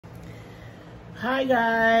Hi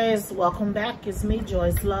guys, welcome back. It's me,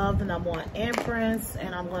 Joyce Love, and I'm on Empress,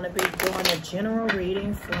 and I'm going to be doing a general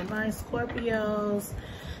reading for my Scorpios.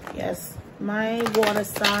 Yes, my water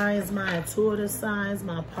signs, my intuitive signs,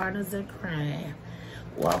 my partners in crime.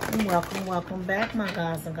 Welcome back, my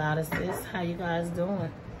gods and goddesses. How you guys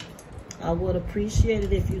doing? I would appreciate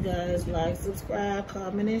it if you guys like, subscribe,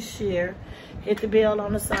 comment, and share. Hit the bell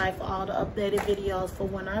on the side for all the updated videos for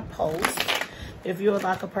when I post. If you would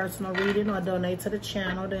like a personal reading or donate to the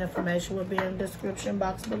channel, the information will be in the description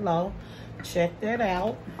box below. Check that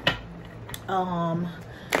out.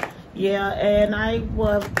 Yeah, and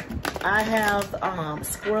I have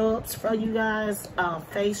scrubs for you guys,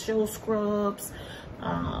 facial scrubs,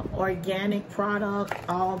 organic product,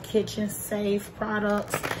 all kitchen safe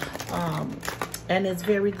products. And it's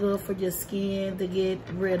very good for your skin to get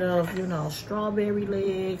rid of, you know, strawberry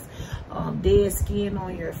legs, dead skin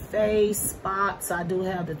on your face, spots. I do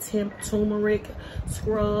have the Tumeric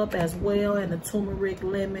Scrub as well, and the Tumeric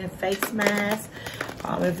Lemon Face Mask.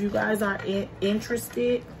 If you guys are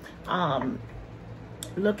interested,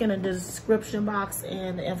 look in the description box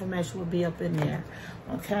and the information will be up in there.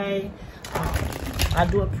 Okay. I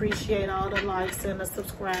do appreciate all the likes and the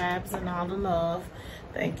subscribes and all the love.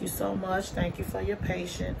 Thank you so much. Thank you for your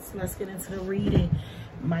patience. Let's get into the reading.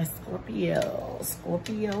 My Scorpio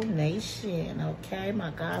Nation, okay?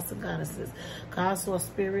 My gods and goddesses. God, so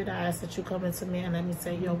spirit, I ask that you come into me and let me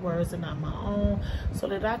say your words and not my own, so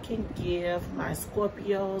that I can give my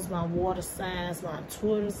Scorpios, my water signs, my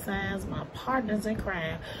intuitive signs, my partners in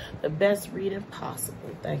crime, the best reading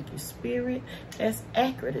possible. Thank you, spirit, as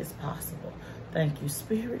accurate as possible. Thank you,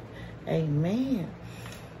 spirit. Amen.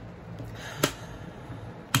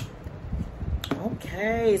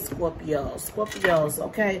 Okay, Scorpios,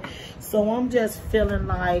 okay. So I'm just feeling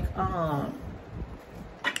like, I'm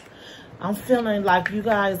feeling like you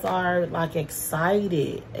guys are like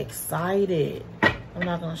excited. I'm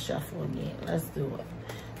not gonna shuffle again. Let's do it.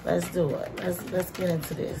 Let's get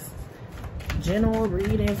into this. General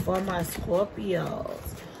reading for my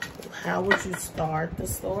Scorpios. How would you start the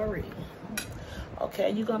story? Okay,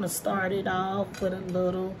 you're gonna start it off with a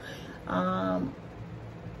little,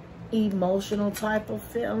 emotional type of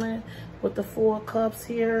feeling with the Four of Cups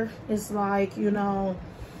here. It's like, you know,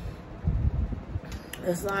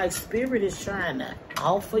 it's like spirit is trying to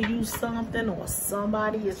offer you something, or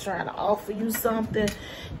somebody is trying to offer you something,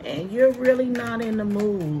 and you're really not in the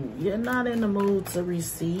mood. You're not in the mood to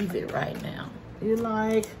receive it right now. You're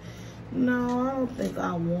like, no, I don't think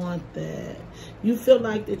I want that. You feel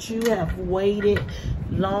like that you have waited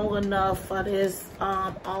long enough for this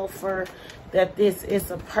offer, that this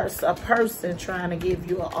is a person trying to give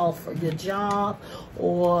you an offer. Your job,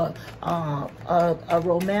 or a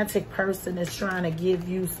romantic person is trying to give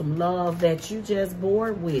you some love that you just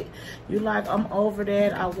bored with. You like, I'm over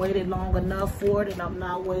that. I waited long enough for it, and I'm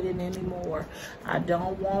not waiting anymore. I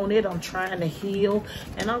don't want it. I'm trying to heal,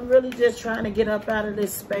 and I'm really just trying to get up out of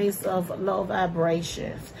this space of low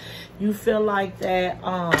vibrations. You feel like that,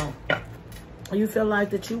 you feel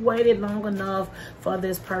like that you waited long enough for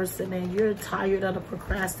this person, and you're tired of the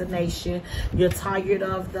procrastination. You're tired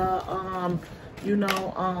of the, you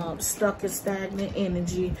know, stuck and stagnant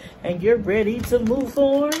energy, and you're ready to move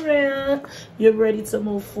forward. You're ready to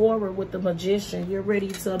move forward with the Magician. You're ready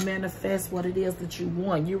to manifest what it is that you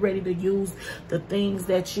want. You're ready to use the things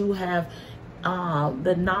that you have,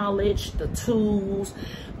 the knowledge, the tools.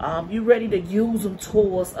 You're ready to use them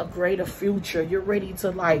towards a greater future. You're ready to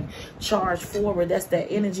like charge forward. That's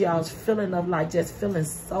that energy I was feeling, of like just feeling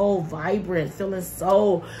so vibrant, feeling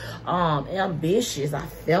so ambitious. I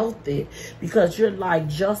felt it, because you're like,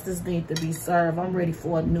 justice needs to be served. I'm ready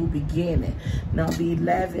for a new beginning. Now the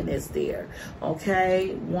 11 is there.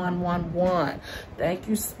 Okay, 111. Thank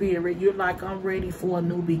you, spirit. You're like, I'm ready for a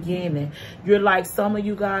new beginning. You're like, some of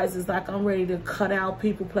you guys is like, I'm ready to cut out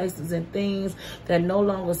people, places, and things that no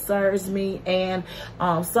longer serves me. And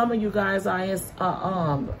some of you guys are in,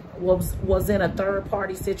 was in a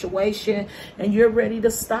third-party situation, and you're ready to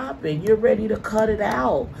stop it. You're ready to cut it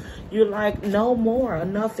out. You're like, no more.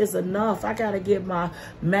 Enough is enough. I gotta get my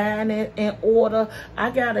mind in order.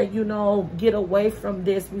 I gotta, you know, get away from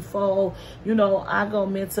this before, you know, I go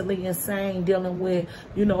mentally insane dealing with,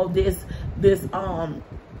 you know, this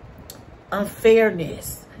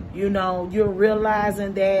unfairness. You know, you're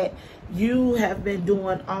realizing that you have been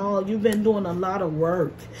doing you've been doing a lot of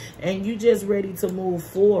work, and you just ready to move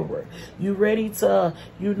forward. You ready to,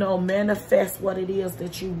 you know, manifest what it is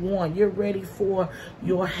that you want. You're ready for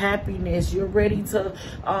your happiness. You're ready to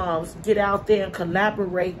get out there and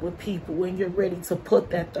collaborate with people, and you're ready to put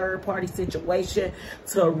that third party situation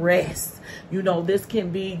to rest. You know, this can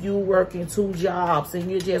be you working 2 jobs and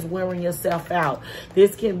you're just wearing yourself out.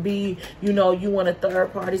 This can be, you know, you in a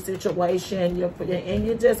third party situation and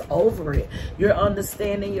you're just over it. You're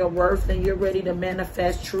understanding your worth, and you're ready to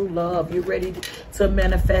manifest true love. You're ready to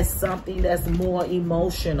manifest something that's more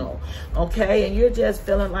emotional, okay? And you're just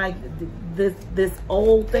feeling like this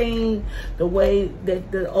old thing,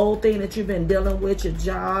 the old thing that you've been dealing with, your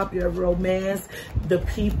job, your romance, the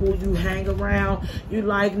people you hang around, you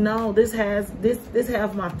like, no, this has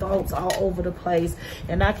my thoughts all over the place,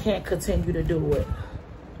 and I can't continue to do it.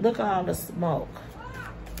 Look at all the smoke.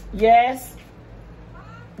 Yes.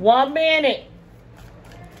 1 minute.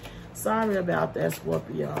 Sorry about that,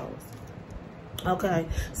 Scorpios. Okay,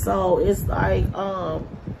 so it's like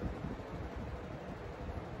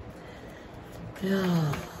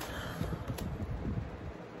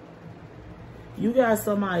you got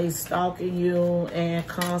somebody stalking you and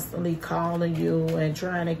constantly calling you and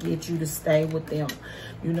trying to get you to stay with them.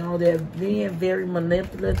 You know, they're being very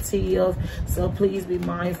manipulative, so please be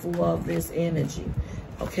mindful of this energy,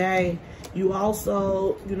 okay? You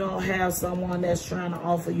also, you know, have someone that's trying to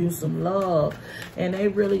offer you some love, and they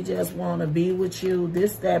really just want to be with you.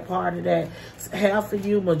 That part of that, half of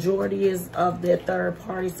you, majority is of their third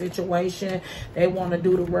party situation. They want to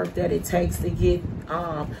do the work that it takes to get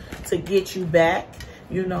you back.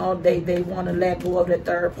 You know, they want to let go of the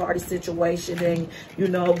third party situation and, you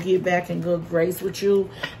know, get back in good grace with you.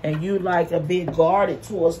 And you like a bit guarded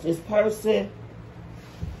towards this person.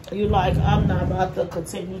 You like, I'm not about to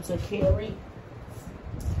continue to carry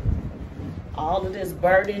all of this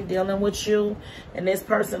burden dealing with you. And this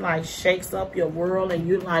person like shakes up your world, and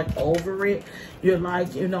you're like over it. You're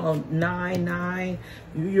like, you know, 9-9.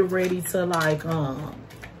 You're ready to like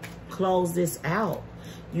close this out,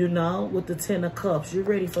 you know, with the 10 of Cups. You're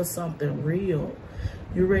ready for something real.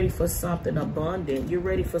 You're ready for something abundant. You're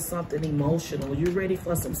ready for something emotional. You're ready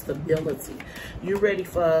for some stability. You're ready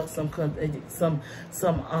for some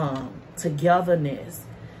togetherness.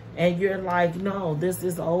 And you're like, no, this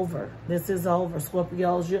is over. This is over.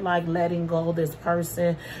 Scorpios, you're like letting go of this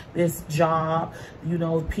person, this job, you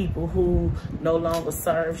know, people who no longer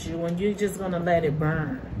serves you, and you're just going to let it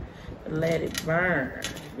burn. Let it burn.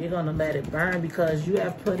 You're going to let it burn because you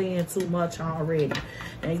have put in too much already.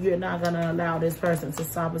 And you're not going to allow this person to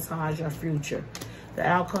sabotage your future. The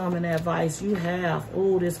outcome and advice you have.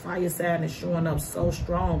 Oh, this fire sign is showing up so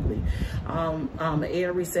strongly.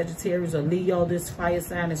 Aries, Sagittarius, or Leo, this fire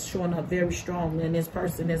sign is showing up very strongly. And this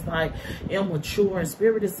person is like immature. And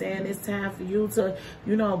Spirit is saying it's time for you to,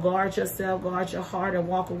 you know, guard yourself, guard your heart, and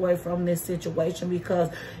walk away from this situation because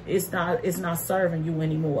it's not serving you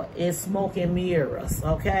anymore. It's smoke and mirrors,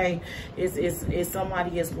 okay? It's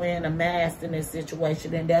somebody is wearing a mask in this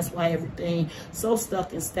situation, and that's why everything so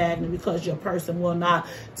stuck and stagnant, because your person will not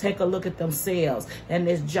take a look at themselves, and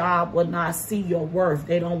this job will not see your worth.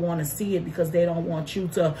 They don't want to see it because they don't want you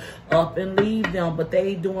to up and leave them, but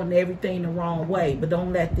they doing everything the wrong way. But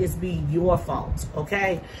don't let this be your fault,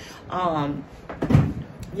 okay?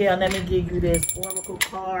 Yeah, let me give you this oracle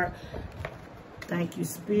card. Thank you,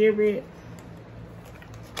 Spirit.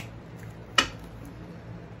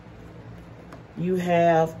 You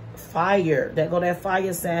have fire. There go that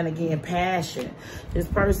fire sign again. Passion. This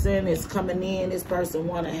person is coming in. This person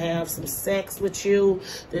want to have some sex with you.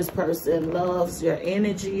 This person loves your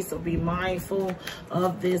energy, so be mindful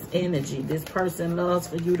of this energy. This person loves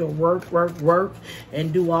for you to work,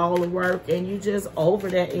 and do all the work, and you just over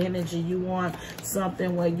that energy. You want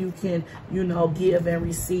something where you can, you know, give and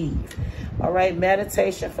receive. All right,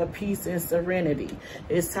 meditation for peace and serenity.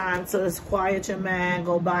 It's time to quiet your mind.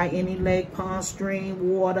 Go by any lake, pond, stream,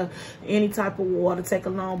 water, any type of water. Take a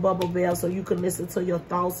long bubble bath so you can listen to your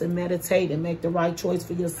thoughts and meditate and make the right choice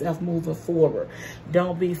for yourself moving forward.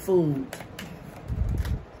 Don't be fooled.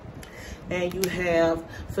 And you have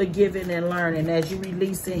forgiving and learning. As you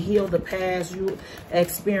release and heal the past, you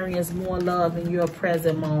experience more love in your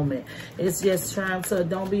present moment. It's just trying to,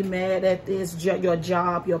 don't be mad at this, your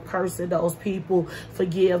job, your person, those people.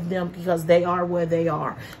 Forgive them because they are where they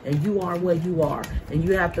are. And you are where you are. And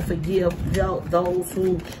you have to forgive those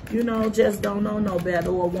who, you know, just don't know no better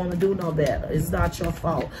or want to do no better. It's not your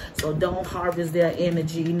fault. So don't harvest their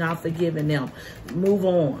energy, not forgiving them. Move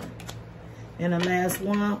on. And the last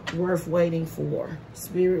one, worth waiting for.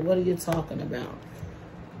 Spirit, what are you talking about?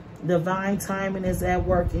 Divine timing is at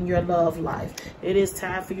work in your love life. It is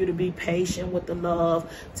time for you to be patient with the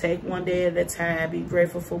love. Take one day at a time. Be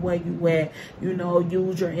grateful for where you at. You know,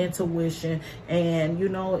 use your intuition. And, you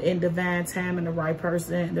know, in divine timing, the right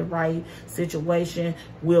person, the right situation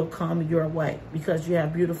will come your way. Because you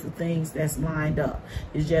have beautiful things that's lined up.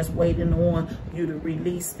 It's just waiting on you to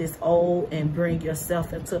release this old and bring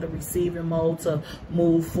yourself into the receiving mode to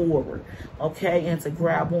move forward. Okay? And to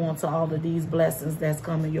grab on to all of these blessings that's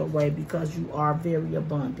coming your way, because you are very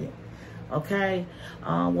abundant. Okay?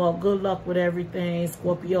 Well, good luck with everything,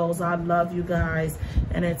 Scorpios. I love you guys.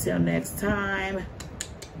 And until next time,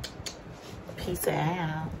 peace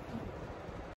out.